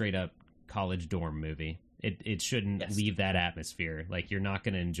a straight up college dorm movie. It shouldn't leave that atmosphere. Like, you're not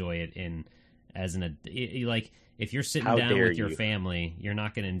gonna enjoy it like, if you're sitting down with your family, you're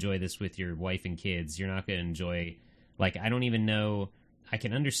not gonna enjoy this with your wife and kids. You're not gonna enjoy, like, I don't even know. I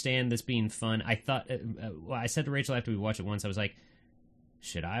can understand this being fun. I thought, I said to Rachel after we watched it once, I was like,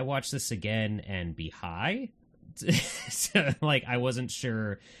 should I watch this again and be high? So, like, I wasn't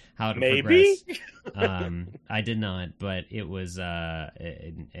sure how to progress. I did not, but it was,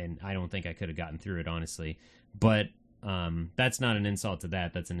 and I don't think I could have gotten through it, honestly. But that's not an insult to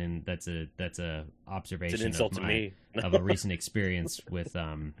that. That's a observation. It's an insult to me. Of a recent experience with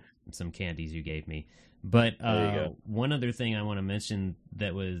some candies you gave me. But one other thing I want to mention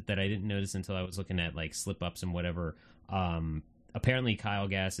that I didn't notice until I was looking at, like, slip ups and whatever. Apparently Kyle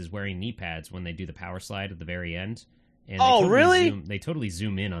Gass is wearing knee pads when they do the power slide at the very end. And they totally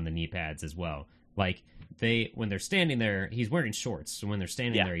zoom in on the knee pads as well. Like, when they're standing there, he's wearing shorts. So when they're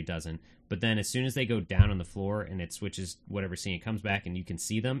standing there, he doesn't. But then as soon as they go down on the floor and it switches whatever scene, it comes back and you can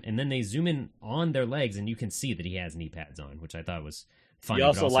see them. And then they zoom in on their legs and you can see that he has knee pads on, which I thought was funny. You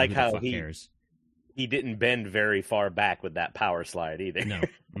also like how he didn't bend very far back with that power slide either. No.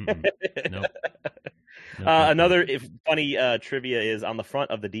 Nope. Another funny trivia is on the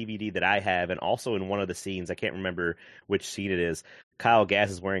front of the DVD that I have, and also in one of the scenes, I can't remember which scene it is, Kyle Gass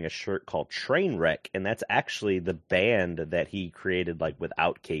is wearing a shirt called Trainwreck, and that's actually the band that he created, like,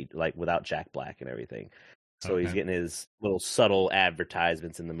 without Jack Black and everything. So he's getting his little subtle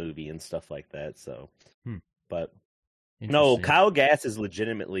advertisements in the movie and stuff like that. So, but no, Kyle Gass is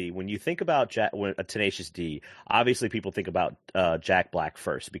legitimately, when you think about Tenacious D, obviously people think about Jack Black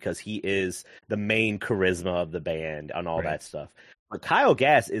first because he is the main charisma of the band and all that stuff. But Kyle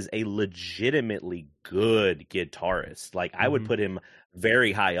Gass is a legitimately good guitarist. Like, I would put him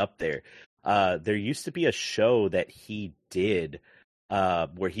very high up there. There used to be a show that he did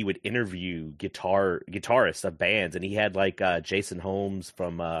where he would interview guitarists of bands, and he had, like, Jason Holmes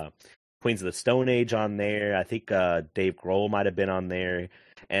from Queens of the Stone Age on there. I think Dave Grohl might have been on there.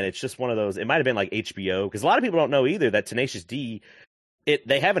 And it's just one of those, it might have been like HBO, because a lot of people don't know either that Tenacious D,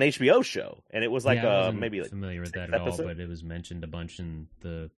 they have an HBO show. And it was like maybe like familiar with that at all, but it was mentioned a bunch in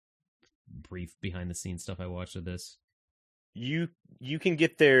the brief behind the scenes stuff I watched of this. You can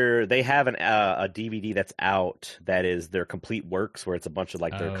get they have a DVD that's out that is their complete works, where it's a bunch of,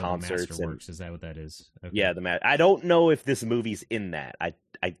 like, their concerts. Masterworks, is that what that is? Okay. Yeah, I don't know if this movie's in that.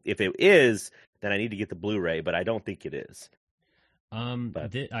 If it is, then I need to get the Blu-ray, but I don't think it is.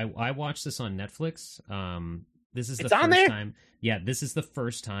 I watched this on Netflix. This is the first time. Yeah, this is the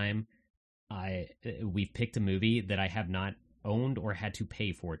first time we've picked a movie that I have not owned or had to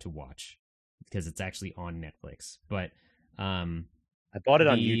pay for to watch, because it's actually on Netflix. But I bought it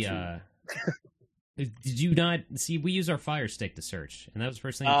on YouTube. Did you not see? We use our Fire Stick to search, and that was the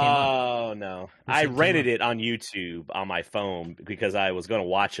first thing that came up. Oh no! I rented it on YouTube on my phone because I was going to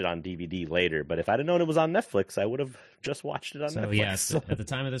watch it on DVD later. But if I'd have known it was on Netflix, I would have just watched it on Netflix. Yeah, so at the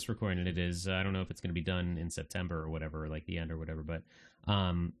time of this recording, it is. I don't know if it's going to be done in September or whatever, like the end or whatever. But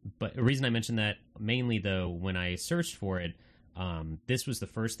the reason I mentioned that mainly, though, when I searched for it, this was the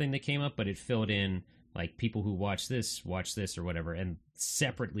first thing that came up, but it filled in, like, people who watch this or whatever, and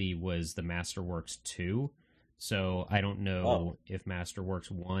separately was the Masterworks 2. So I don't know if Masterworks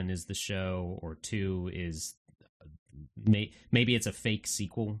 1 is the show or 2 is maybe it's a fake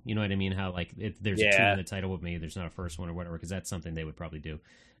sequel. You know what I mean? How, like, if there's a 2 in the title, but maybe there's not a first one or whatever, because that's something they would probably do.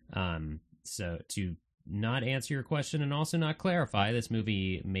 So to not answer your question and also not clarify, this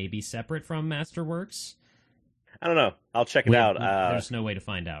movie may be separate from Masterworks. I don't know. I'll check it out. There's no way to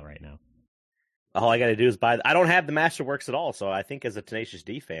find out right now. All I got to do is buy. I don't have the Masterworks at all, so I think as a Tenacious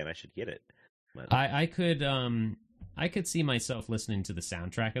D fan, I should get it. But I could see myself listening to the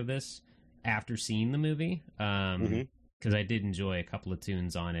soundtrack of this after seeing the movie, because I did enjoy a couple of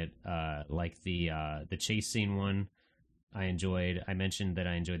tunes on it, like the chase scene one. I enjoyed. I mentioned that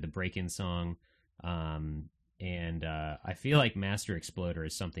I enjoyed the break-in song, and I feel like Master Exploder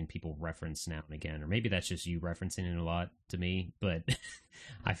is something people reference now and again, or maybe that's just you referencing it a lot to me, but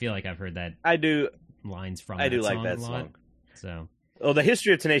I feel like I've heard that. I do lines from. I do that like that a song. lot, so. Oh, the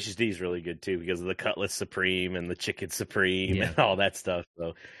history of Tenacious D is really good too, because of the Cutlass Supreme and the Chicken Supreme and all that stuff.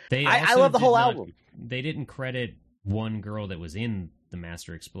 So I love the whole album. They didn't credit one girl that was in the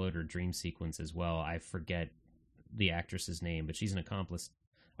Master Exploder dream sequence as well. I forget the actress's name, but she's an accomplished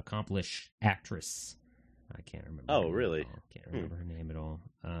actress. I can't remember. Oh, really? Can't remember her name at all.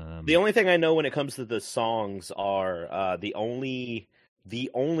 The only thing I know when it comes to the songs are the only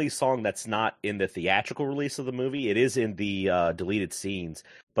the only song that's not in the theatrical release of the movie. It is in the deleted scenes,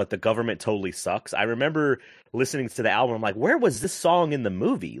 but The Government Totally Sucks. I remember listening to the album, I'm like, where was this song in the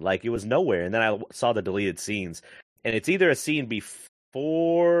movie? Like, it was nowhere. And then I saw the deleted scenes, and it's either a scene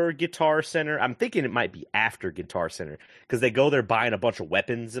before Guitar Center. I'm thinking it might be after Guitar Center, because they go there buying a bunch of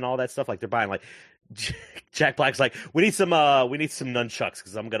weapons and all that stuff. Like, they're buying, like, Jack Black's like, we need some nunchucks,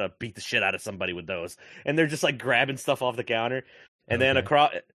 because I'm gonna beat the shit out of somebody with those. And they're just like grabbing stuff off the counter. And then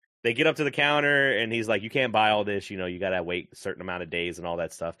they get up to the counter, and he's like, you can't buy all this, you gotta wait a certain amount of days and all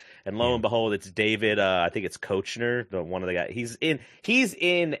that stuff. And lo and behold, it's David, I think it's Koechner, one of the guys. He's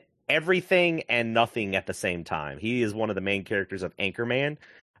in everything and nothing at the same time. He is one of the main characters of Anchorman,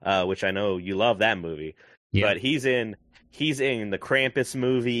 which I know you love that movie. Yeah. But he's in the Krampus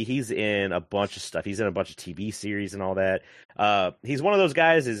movie. He's in a bunch of stuff. He's in a bunch of TV series and all that. He's one of those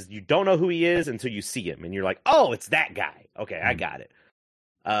guys is you don't know who he is until you see him, and you're like, oh, it's that guy. Okay, I got it.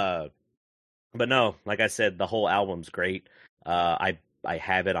 But no, like I said, the whole album's great. I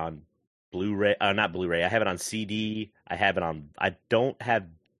have it on Blu-ray, not Blu-ray. I have it on CD. I don't have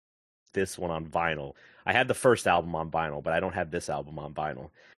this one on vinyl. I have the first album on vinyl, but I don't have this album on vinyl.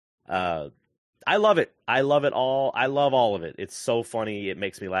 I love it. I love it all. I love all of it. It's so funny. It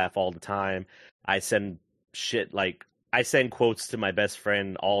makes me laugh all the time. I send quotes to my best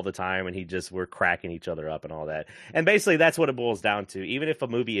friend all the time, and we're cracking each other up and all that. And basically, that's what it boils down to. Even if a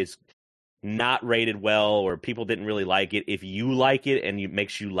movie is not rated well or people didn't really like it, if you like it and it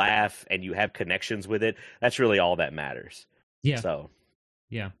makes you laugh and you have connections with it, that's really all that matters. Yeah. So.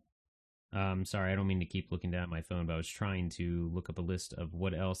 Yeah. Sorry, I don't mean to keep looking down at my phone, but I was trying to look up a list of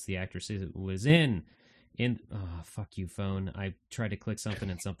what else the actress was in. Oh, fuck you, phone. I tried to click something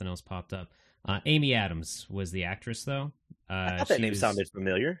and something else popped up. Amy Adams was the actress, though. I thought that name sounded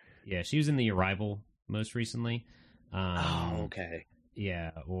familiar. Yeah, she was in The Arrival most recently. Okay.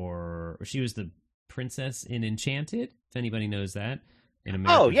 Yeah, or she was the princess in Enchanted, if anybody knows that. In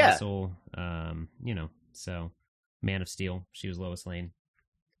American Hustle, so Man of Steel, she was Lois Lane.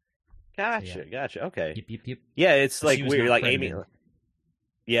 Gotcha. Okay. Yep. Yeah, it's like weird. Like Amy.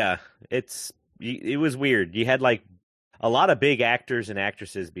 Yeah, it was weird. You had like a lot of big actors and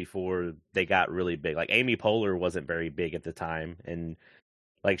actresses before they got really big. Like Amy Poehler wasn't very big at the time, and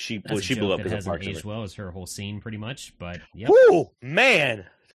like she blew up because of Parks and aged well as her whole scene, pretty much. But yeah. Woo, man!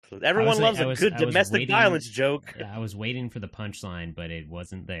 Everyone loves a good domestic violence joke. I was waiting for the punchline, but it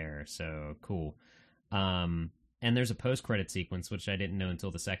wasn't there. So cool. And there's a post-credit sequence, which I didn't know until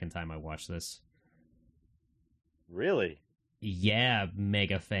the second time I watched this. Really? Yeah,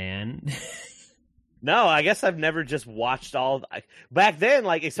 mega fan. No, I guess I've never just watched all. Back then,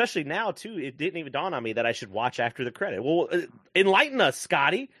 like, especially now, too, it didn't even dawn on me that I should watch after the credit. Well, enlighten us,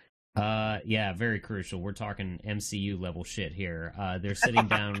 Scotty. Yeah, very crucial. We're talking MCU level shit here. They're sitting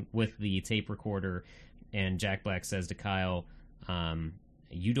down with the tape recorder, and Jack Black says to Kyle,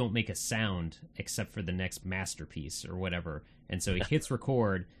 you don't make a sound except for the next masterpiece or whatever. And so he hits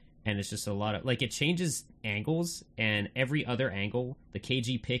record, and it's just a lot of, like, it changes angles, and every other angle, the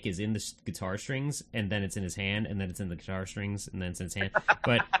KG pick is in the guitar strings, and then it's in his hand, and then it's in the guitar strings, and then it's in his hand.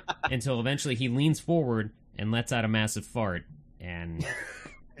 But until eventually he leans forward and lets out a massive fart, and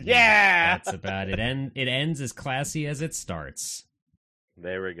yeah, that's about it. And it ends as classy as it starts.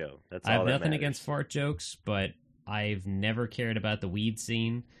 There we go. That's all I have that nothing matters. against fart jokes, but I've never cared about the weed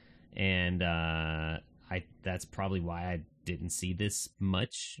scene, and that's probably why I didn't see this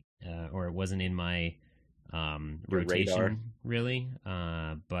much, or it wasn't in my rotation, radar. really.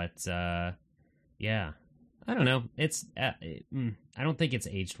 But yeah, I don't know. It's I don't think it's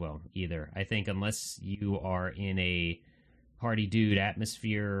aged well either. I think unless you are in a party dude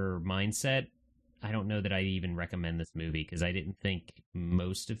atmosphere mindset, I don't know that I even recommend this movie, because I didn't think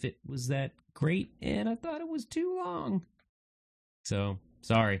most of it was that great, and I thought it was too long. So,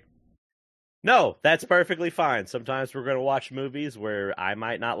 sorry. No, that's perfectly fine. Sometimes we're going to watch movies where I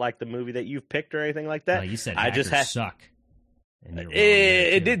might not like the movie that you've picked or anything like that. You said I just suck. And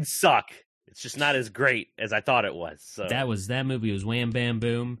it did suck. It's just not as great as I thought it was. So that movie was Wham Bam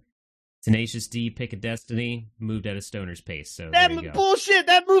Boom. Tenacious D, Pick of Destiny, moved at a stoner's pace. So that there you go. Bullshit.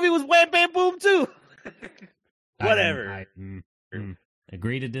 That movie was Wham Bam Boom too. Whatever.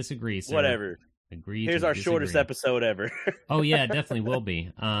 Agree to disagree. Sir. Whatever. Agree. Here's our disagree. shortest episode ever. Oh yeah, it definitely will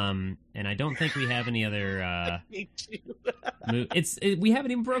be. And I don't think we have any other. We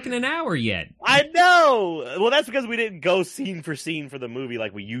haven't even broken an hour yet. I know. Well, that's because we didn't go scene for scene for the movie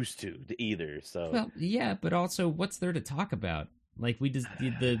like we used to either. So. Well, yeah, but also, what's there to talk about? Like we just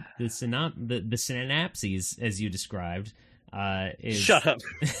did the synapses as you described. Shut up.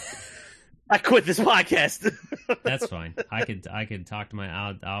 I quit this podcast. That's fine. I could talk to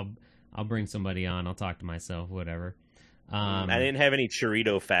my. I'll bring somebody on. I'll talk to myself. Whatever. I didn't have any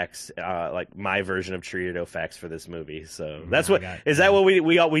Chorito facts, like my version of Chorito facts for this movie. So that's what is that what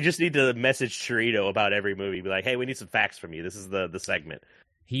we just need to message Chorito about every movie? Be like, hey, we need some facts from you. This is the segment.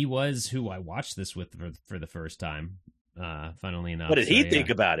 He was who I watched this with for the first time. Funnily enough, what did he think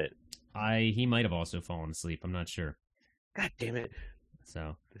about it? He might have also fallen asleep. I'm not sure. God damn it!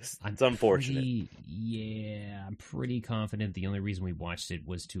 So it's unfortunate. I'm pretty confident the only reason we watched it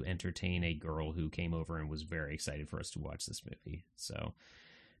was to entertain a girl who came over and was very excited for us to watch this movie. So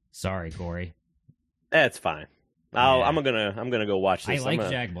sorry, Corey. That's fine. I'm gonna go watch this. I like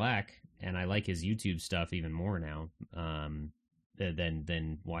Jack Black, and I like his YouTube stuff even more now.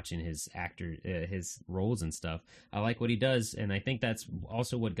 Than watching his his roles and stuff. I like what he does, and I think that's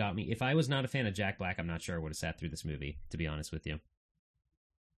also what got me. If I was not a fan of Jack Black, I'm not sure I would have sat through this movie, to be honest with you.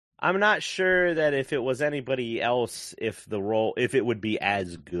 I'm not sure that if it was anybody else, if it would be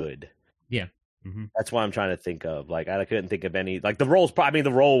as good. Yeah. That's what I'm trying to think of. Like, I couldn't think of any, like, the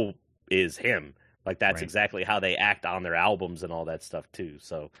role is him. Like, that's right. exactly how they act on their albums and all that stuff too.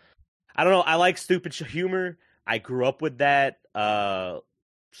 So I don't know. I like stupid humor. I grew up with that.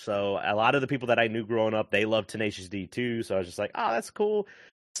 So a lot of the people that I knew growing up, they loved Tenacious D too. So I was just like, oh, that's cool.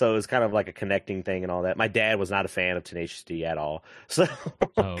 So it was kind of like a connecting thing and all that. My dad was not a fan of Tenacious D at all. So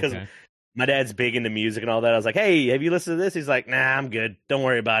because my dad's big into music and all that, I was like, hey, have you listened to this? He's like, nah, I'm good. Don't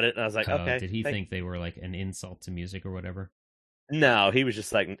worry about it. And I was like, okay. Did he think they were like an insult to music or whatever? No, he was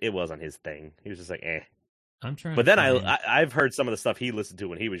just like, it wasn't his thing. He was just like, eh. I'm trying. But then I've heard some of the stuff he listened to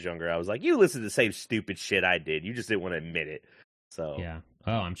when he was younger. I was like, you listen to the same stupid shit I did. You just didn't want to admit it. So yeah.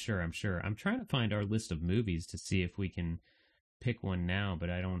 Oh, I'm sure. I'm trying to find our list of movies to see if we can pick one now, but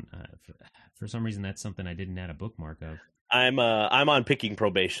I don't. For some reason, that's something I didn't add a bookmark of. I'm on picking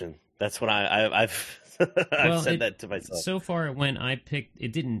probation. That's what I've said that to myself. So far, when I picked,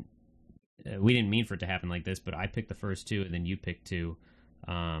 it didn't. We didn't mean for it to happen like this, but I picked the first two, and then you picked two.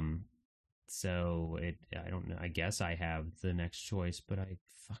 So I don't know. I guess I have the next choice, but I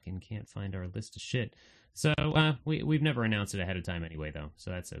fucking can't find our list of shit. So we've never announced it ahead of time anyway, though.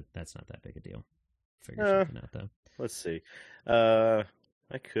 So that's not that big a deal. Figure something out though. Let's see. I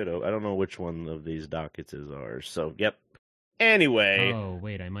could have. I don't know which one of these dockets is ours. So yep. Anyway. Oh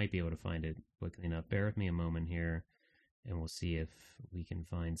wait, I might be able to find it quickly enough. Bear with me a moment here, and we'll see if we can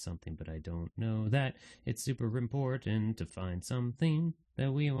find something. But I don't know that it's super important to find something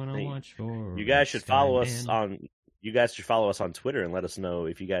that we want to watch for. You guys should follow us on. You guys should follow us on Twitter and let us know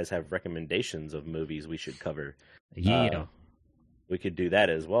if you guys have recommendations of movies we should cover. Yeah, we could do that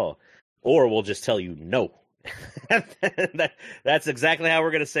as well, or we'll just tell you no. That's exactly how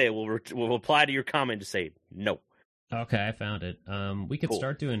we're gonna say it. We'll reply to your comment to say no. Okay, I found it. We could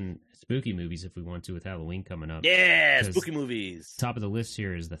start doing spooky movies if we want to with Halloween coming up. Yeah, spooky movies. Top of the list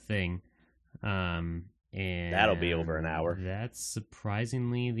here is The Thing. And that'll be over an hour. That's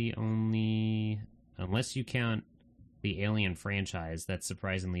surprisingly the only, unless you count the Alien franchise, that's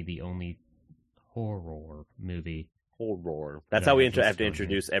surprisingly the only horror movie. Horror. That's how we have to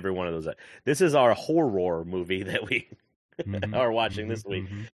introduce every one of those. This is our horror movie that we are watching this week.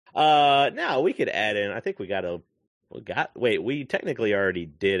 Now we could add in. I think we technically already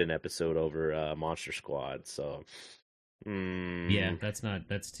did an episode over Monster Squad. So yeah,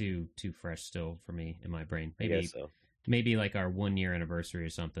 that's too fresh still for me in my brain. Maybe I guess so. Maybe like our 1 year anniversary or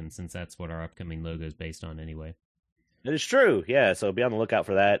something, since that's what our upcoming logo is based on anyway. It is true, yeah. So be on the lookout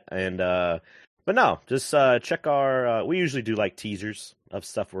for that. And but no, just check our. We usually do like teasers of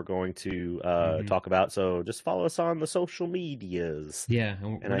stuff we're going to talk about. So just follow us on the social medias. Yeah,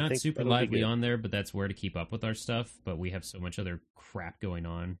 and we're not super lively on there, but that's where to keep up with our stuff. But we have so much other crap going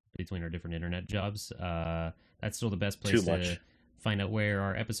on between our different internet jobs. That's still the best place to find out where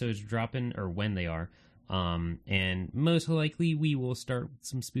our episodes are dropping or when they are. And most likely we will start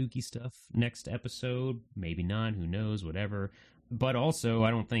some spooky stuff next episode. Maybe not, who knows, whatever. But also,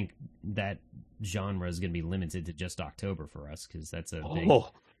 I don't think that genre is going to be limited to just October for us, because that's a big no,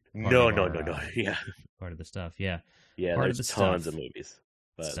 yeah, part of the stuff, yeah. There's tons of movies.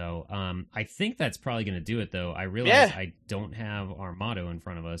 But... So, I think that's probably going to do it, though. I realize I don't have our motto in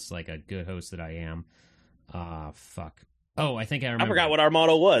front of us, like a good host that I am. Fuck. Oh, I think I remember. I forgot what our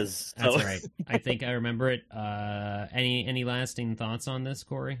motto was. So. That's right. I think I remember it. Any lasting thoughts on this,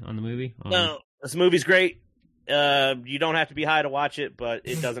 Corey, on the movie? No, this movie's great. You don't have to be high to watch it, but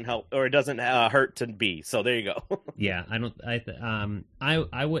it doesn't help, or it doesn't hurt to be. So there you go. Yeah, I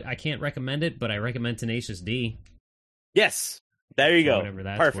can't recommend it, but I recommend Tenacious D. Yes, there you go. Whatever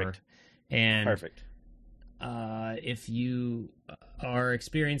that's perfect. And perfect. If you, are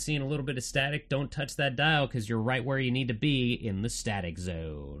experiencing a little bit of static, don't touch that dial because you're right where you need to be in the static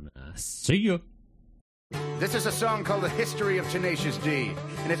zone. See ya. This is a song called The History of Tenacious D,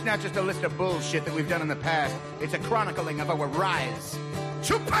 and it's not just a list of bullshit that we've done in the past, it's a chronicling of our rise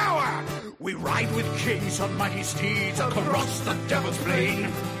to power! We ride with kings on mighty steeds across the devil's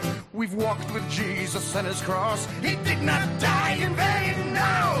plain. We've walked with Jesus and his cross, he did not die in vain,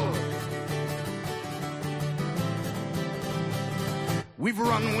 no! We've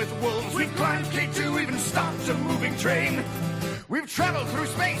run with wolves, we've climbed K2, even stopped a moving train. We've traveled through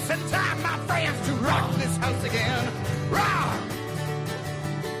space and time, my friends, to rock this house again. Rah!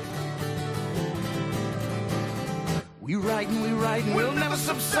 We ride and we'll never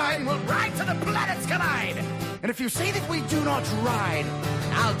subside, and we'll ride till the planets collide. And if you say that we do not ride,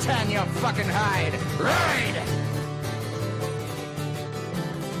 I'll tan your fucking hide. Ride!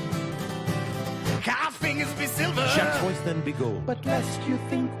 Our fingers be silver, Shall voice then be gold. but lest you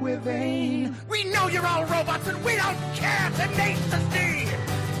think we're vain, we know you're all robots and we don't care. Tenacious D,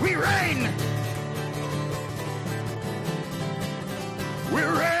 we reign. We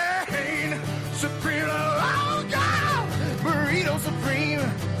reign supreme. Oh God, burrito supreme,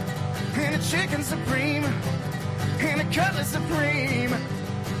 and a chicken supreme, and a cutlet supreme,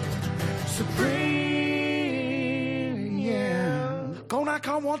 supreme. Yeah. Go knock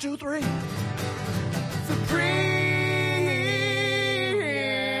on 1, 2, 3. Supreme.